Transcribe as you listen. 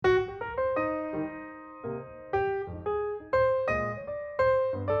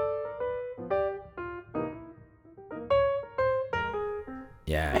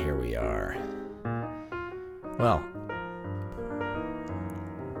Yeah, here we are. Well,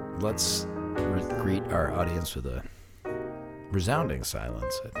 let's greet our audience with a resounding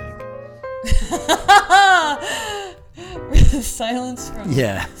silence, I think. Silence from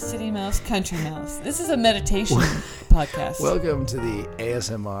City Mouse, Country Mouse. This is a meditation podcast. Welcome to the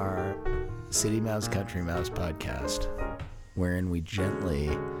ASMR City Mouse, Country Mouse podcast, wherein we gently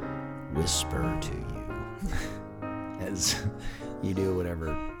whisper to you as you do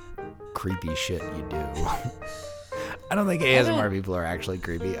whatever creepy shit you do. I don't think ASMR people are actually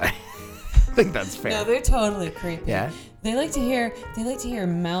creepy. I think that's fair. No, they're totally creepy. Yeah. They like to hear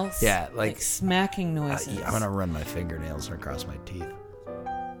mouth like smacking noises. I'm gonna run my fingernails across my teeth.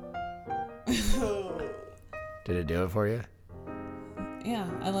 Did it do it for you? Yeah,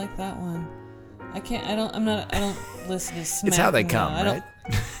 I like that one. I don't listen to smacking. It's how they come, right?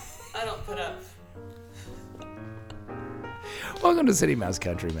 I don't put up. Welcome to City Mouse,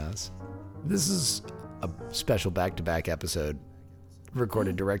 Country Mouse. This is a special back-to-back episode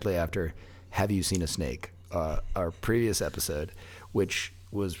recorded directly after Have You Seen a Snake? Our previous episode, which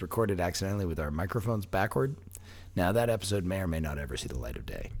was recorded accidentally with our microphones backward. Now, that episode may or may not ever see the light of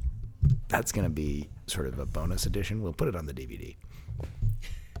day. That's going to be sort of a bonus edition. We'll put it on the DVD.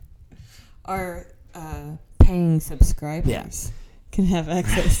 Our paying subscribers can have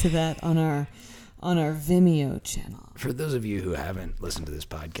access to that on our Vimeo channel. For those of you who haven't listened to this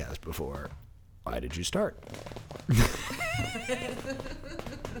podcast before, why did you start?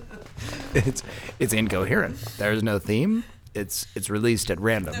 It's incoherent. There's no theme. It's released at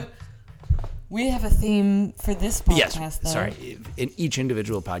random. We have a theme for this podcast. Yes, though. Sorry. Each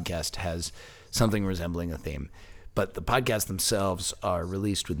individual podcast has something resembling a theme, but the podcasts themselves are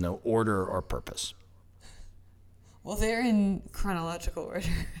released with no order or purpose. Well, they're in chronological order.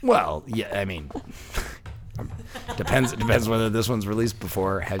 Well, yeah, I mean, depends whether this one's released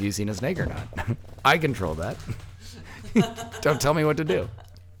before Have You Seen a Snake or not. I control that. Don't tell me what to do.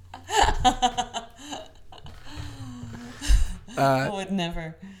 I would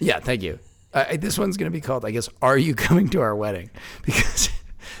never. Yeah, thank you. This one's going to be called, I guess, Are You Coming to Our Wedding? Because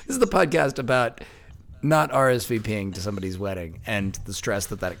this is the podcast about not RSVPing to somebody's wedding and the stress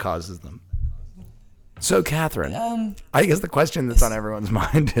that causes them. So, Catherine, I guess the question that's on everyone's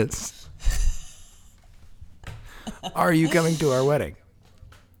mind is, are you coming to our wedding?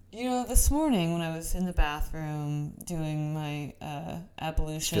 You know, this morning when I was in the bathroom doing my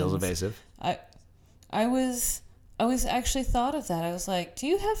ablutions, feels evasive. I was actually thought of that. I was like, do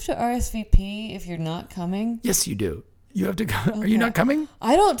you have to RSVP if you're not coming? Yes, you do. You have to come. Okay. Are you not coming?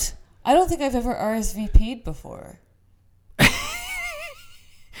 I don't think I've ever RSVP'd before.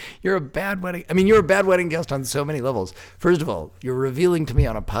 You're a bad wedding guest on so many levels. First of all, you're revealing to me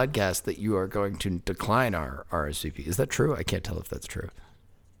on a podcast that you are going to decline our RSVP. Is that true? I can't tell if that's true.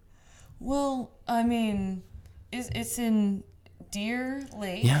 Well, I mean, it's in Deer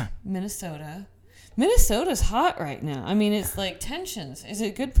Lake, Minnesota. Minnesota's hot right now. I mean, it's like tensions. Is it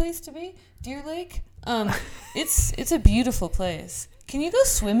a good place to be? Deer Lake? It's a beautiful place. Can you go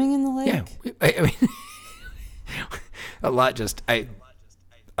swimming in the lake? Yeah, I mean, a lot just...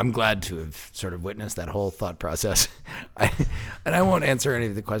 I'm glad to have sort of witnessed that whole thought process. And I won't answer any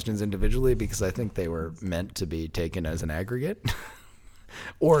of the questions individually because I think they were meant to be taken as an aggregate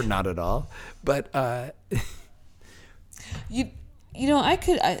or not at all. But you know,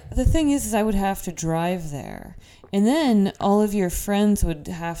 the thing is I would have to drive there, and then all of your friends would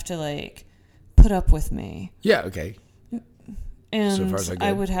have to like put up with me. Yeah. Okay. And so far, so good.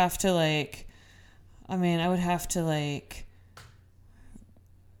 I would have to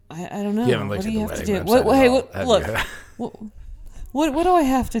I don't know. You haven't looked what do at you the have to wedding do? website What do I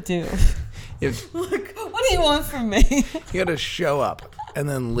have to do? What do you want from me? You got to show up and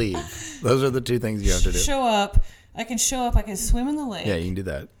then leave. Those are the two things you have to do. Show up. I can show up. I can swim in the lake. Yeah, you can do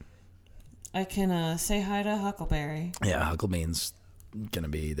that. I can say hi to Huckleberry. Yeah, Hucklebean's going to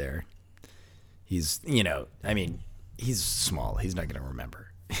be there. He's, he's small. He's not going to remember.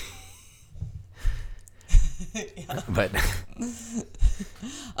 Yeah. But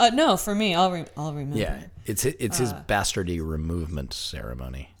no, for me, I'll remember. Yeah, it's his bastardy removement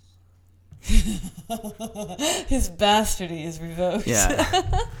ceremony. His bastardy is revoked. Yeah,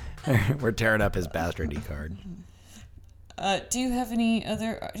 we're tearing up his bastardy card. Do you have any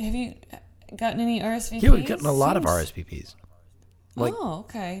other? Have you gotten any RSVPs? Yeah, we've gotten a lot of RSVPs.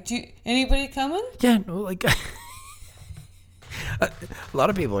 Okay. Anybody coming? Yeah, a lot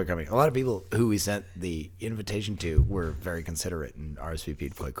of people are coming. A lot of people who we sent the invitation to were very considerate and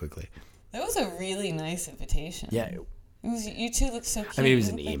RSVP'd quite quickly. That was a really nice invitation. Yeah, It was, you two look so cute. I mean, it was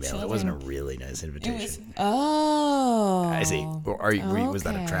You an look like email. It children. wasn't a really nice It was, invitation. oh. I see. Or was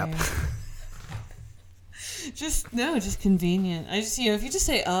that a trap? Just convenient. I just, if you just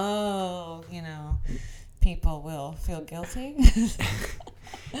say, oh, people will feel guilty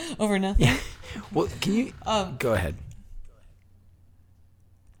over nothing. Yeah. Well, can you go ahead?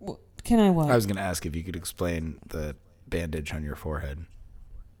 Can I what? I was going to ask if you could explain the bandage on your forehead.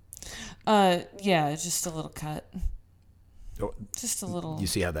 Yeah, just a little cut. Oh, just a little. You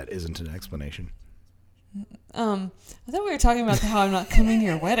see how that isn't an explanation? I thought we were talking about how I'm not coming to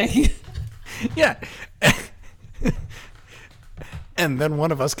your wedding. Yeah. And then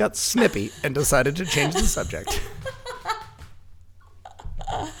one of us got snippy and decided to change the subject.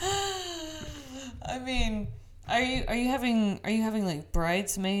 I mean, are you having like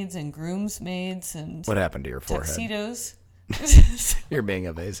bridesmaids and groomsmaids and What happened to your forehead? tuxedos? You're being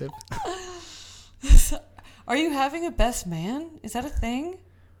evasive. Are you having a best man? Is that a thing?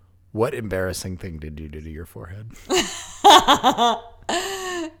 What embarrassing thing did you do to your forehead?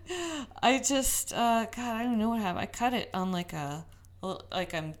 I just, God, I don't know what happened. I cut it on like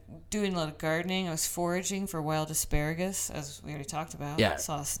I'm doing a lot of gardening. I was foraging for wild asparagus, as we already talked about. Yeah.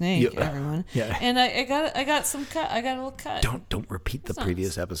 Saw a snake, everyone. Yeah. And I got some cut. I got a little cut. Don't repeat the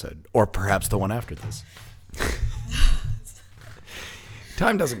previous episode, or perhaps the one after this.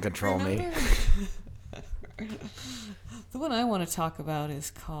 Time doesn't control me. The one I want to talk about is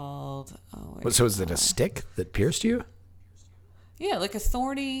called. So is it a stick that pierced you? Yeah, like a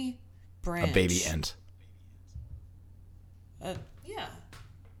thorny branch. A baby ant. Yeah.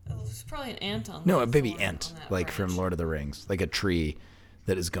 It was probably an ant on. No, a that baby thorn ant, on that like branch. from Lord of the Rings, like a tree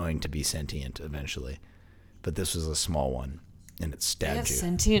that is going to be sentient eventually. But this was a small one, and it They stabbed have you.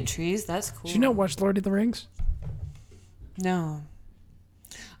 sentient trees. That's cool. Did you not watch Lord of the Rings? No.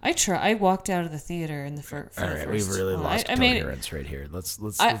 I walked out of the theater in the first. All right, we've really lost coherence right here. Let's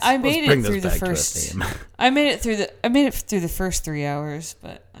I made bring it this through the back to a first. theme. I made it through the first 3 hours,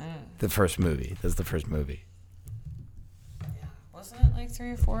 but The first movie. That's the first movie. wasn't it like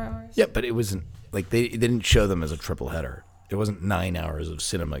 3 or 4 hours? Yeah, but it wasn't like they didn't show them as a triple header. It wasn't 9 hours of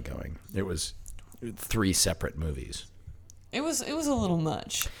cinema going. It was 3 separate movies. It was a little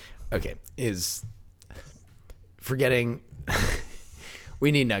much. Okay, is forgetting.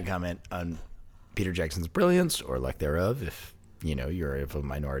 We need not comment on Peter Jackson's brilliance or lack thereof, if you're of a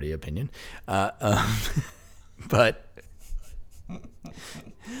minority opinion. But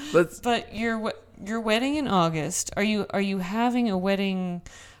let's. But your wedding in August. Are you having a wedding?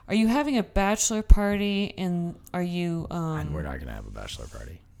 Are you having a bachelor party? And are you? And we're not gonna have a bachelor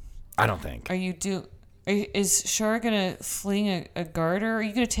party. I don't think. Is Shar gonna fling a garter? Are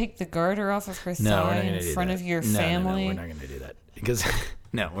you gonna take the garter off of her thigh in front of your family? No, we're not gonna do that because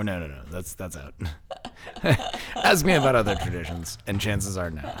no. That's out. Ask me about other traditions, and chances are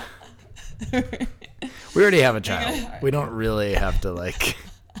no. We already have a child. We don't really have to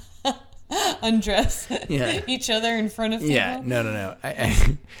undress each other in front of people. Yeah, no.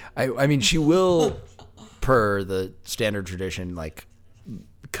 I mean, she will, per the standard tradition,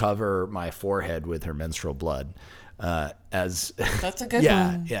 cover my forehead with her menstrual blood, as that's a good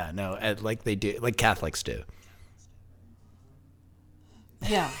one. Yeah, no, like they do, like Catholics do.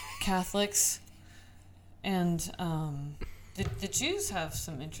 Yeah, Catholics, and the Jews have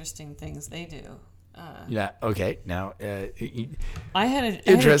some interesting things they do. Yeah. Okay. Now, I had an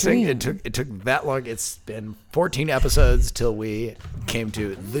interesting. It took that long. It's been 14 episodes till we came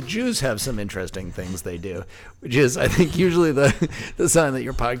to the Jews have some interesting things they do, which is, I think, usually the sign that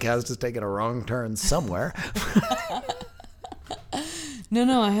your podcast has taken a wrong turn somewhere.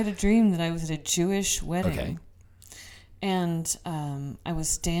 No. I had a dream that I was at a Jewish wedding. Okay. And I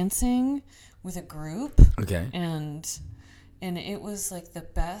was dancing with a group. Okay. And it was like the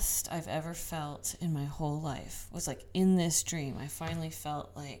best I've ever felt in my whole life. It was like in this dream, I finally felt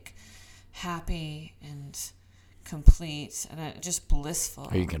like happy and complete and just blissful.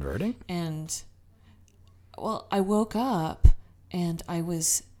 Are you converting? And, well, I woke up and I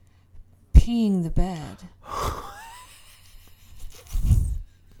was peeing the bed.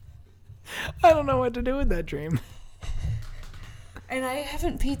 I don't know what to do with that dream. And I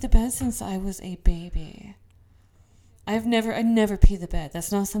haven't peed the bed since I was a baby. I never pee the bed.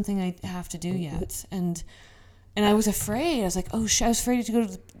 That's not something I have to do yet. And I was afraid. I was like, I was afraid to go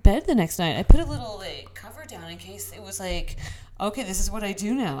to bed the next night. I put a little cover down in case it was okay, this is what I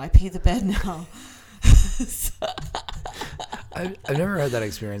do now. I pee the bed now. I've never had that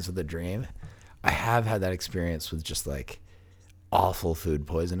experience with a dream. I have had that experience with just awful food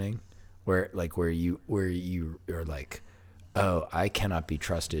poisoning, where you are oh, I cannot be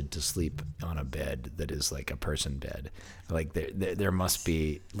trusted to sleep on a bed that is like a person bed. Like there must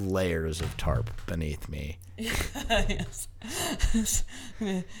be layers of tarp beneath me. Yes.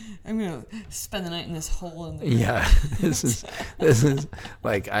 I'm gonna spend the night in this hole in the bed. Yeah, this is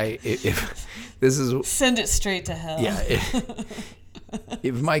like if this is send it straight to hell. Yeah,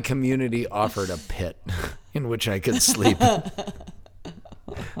 if my community offered a pit in which I could sleep,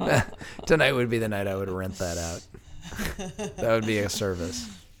 tonight would be the night I would rent that out. That would be a service.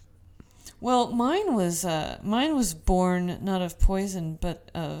 Well, mine was born not of poison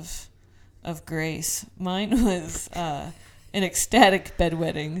but of grace. Mine was an ecstatic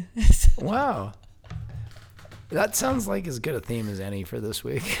bedwetting. Wow, that sounds like as good a theme as any for this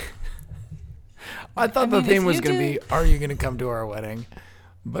week. I thought the theme was going to be, "Are you going to come to our wedding?"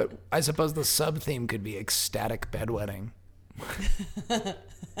 But I suppose the sub theme could be ecstatic bedwetting.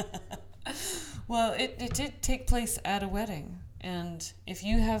 Well, it did take place at a wedding, and if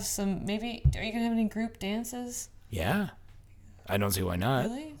you have some, maybe are you gonna have any group dances? Yeah, I don't see why not.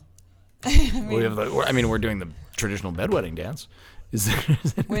 Really? We're doing the traditional bedwetting dance. Is there?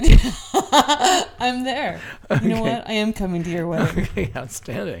 I'm there. Okay. You know what? I am coming to your wedding. Okay,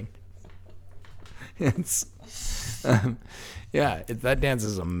 outstanding. It's, that dance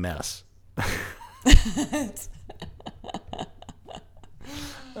is a mess.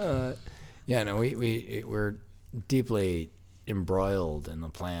 We're deeply embroiled in the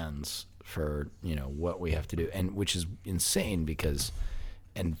plans for what we have to do, and which is insane because,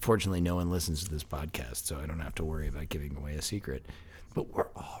 and fortunately no one listens to this podcast, so I don't have to worry about giving away a secret. But we're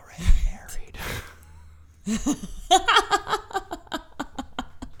already married.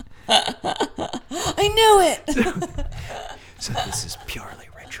 I knew it. So this is purely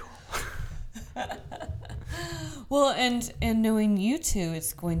ritual. Well, and knowing you two,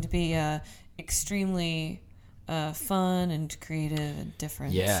 it's going to be extremely fun and creative and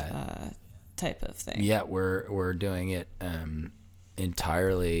different type of thing. Yeah, we're doing it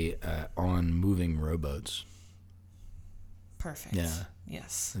entirely on moving rowboats. Perfect. Yeah.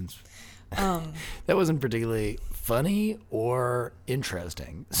 Yes. That wasn't particularly funny or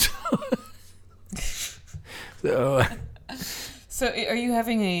interesting. So are you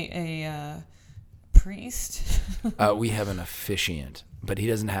having a priest? We have an officiant, but he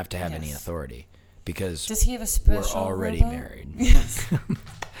doesn't have to have any authority because does he have a special? We're already rowboat? Married. Yes.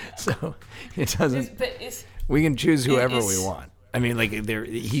 So it doesn't. We can choose whoever we want. I mean, like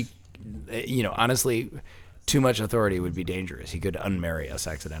honestly, too much authority would be dangerous. He could unmarry us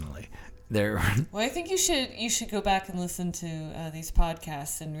accidentally. Well, I think you should go back and listen to these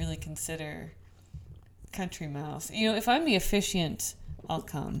podcasts and really consider Country Mouse. If I'm the officiant, I'll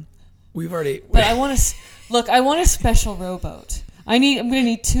come. We've already. But I want to look. I want a special rowboat. I'm gonna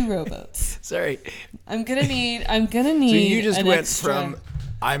need 2 rowboats. Sorry. I'm gonna need. So you just went extra... from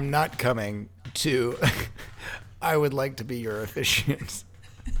I'm not coming to I would like to be your officiant.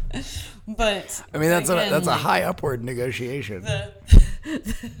 But I mean that's a high upward negotiation. The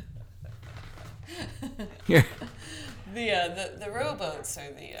rowboats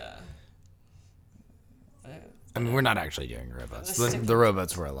are I mean, we're not actually doing rowboats. The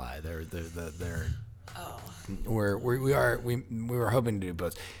rowboats were a lie. They're. Oh. We were hoping to do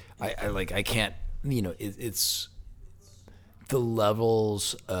both. I can't. It's the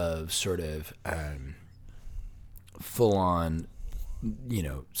levels of sort of full on,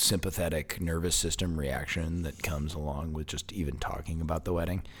 sympathetic nervous system reaction that comes along with just even talking about the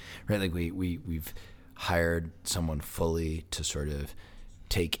wedding, right? Like we've hired someone fully to sort of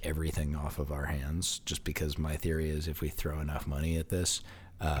take everything off of our hands, just because my theory is if we throw enough money at this,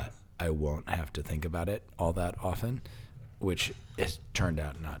 I won't have to think about it all that often, which has turned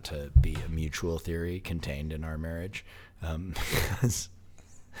out not to be a mutual theory contained in our marriage. Because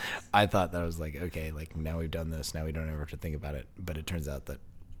I thought that was like, okay, like now we've done this, now we don't ever have to think about it. But it turns out that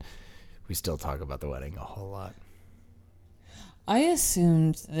we still talk about the wedding a whole lot. I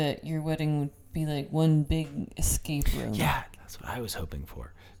assumed that your wedding would be like one big escape room. Yeah, that's what I was hoping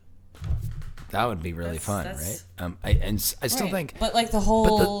for. That would be really fun, right? I still think, but like the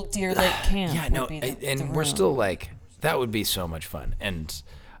whole Deer Lake camp. Yeah, no, and we're still like that would be so much fun. And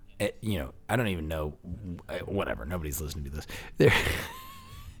I don't even know, whatever. Nobody's listening to this.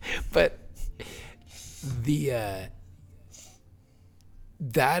 But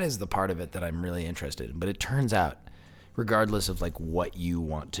that is the part of it that I'm really interested in. But it turns out, regardless of like what you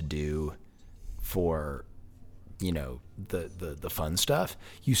want to do for the fun stuff,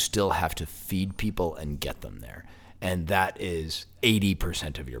 you still have to feed people and get them there, and that is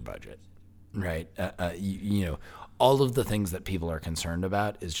 80% of your budget, right? All of the things that people are concerned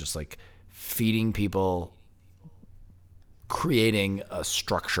about is just like feeding people creating a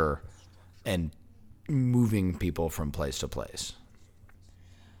structure and moving people from place to place.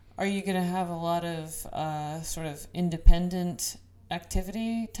 Are you going to have a lot of sort of independent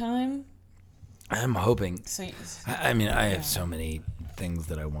activity time? I'm hoping. So, I mean, I have so many things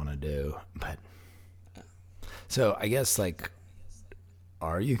that I want to do, but so I guess like,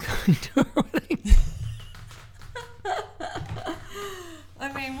 are you going to a wedding?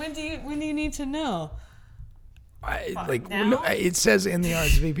 I mean, when do you need to know? It says in the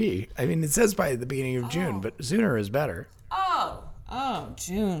RSVP. I mean, it says by the beginning of June, but sooner is better. Oh,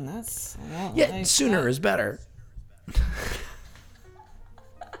 June. That's sooner is better.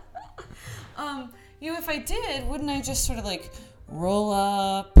 If I did, wouldn't I just sort of like roll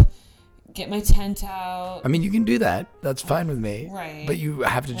up, get my tent out? I mean, you can do that. That's fine with me. Right. But you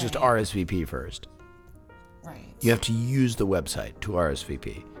have to just RSVP first. Right. You have to use the website to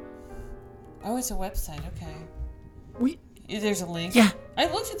RSVP. Oh, it's a website. Okay. There's a link. Yeah.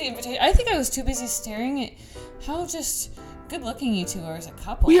 I looked at the invitation. I think I was too busy staring at how just good looking you two are as a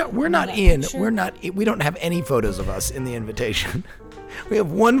couple. We don't have any photos of us in the invitation. We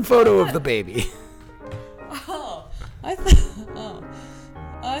have one photo of the baby.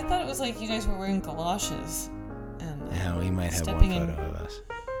 I thought it was like you guys were wearing galoshes. And yeah, we might have one photo of us.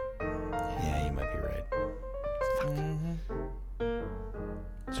 Yeah, you might be right. Fuck. Mm-hmm.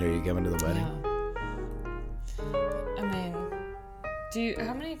 So are you coming to the wedding? Yeah. I mean,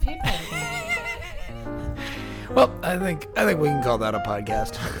 how many people are going to be? Well, I think we can call that a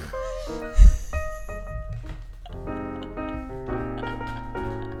podcast.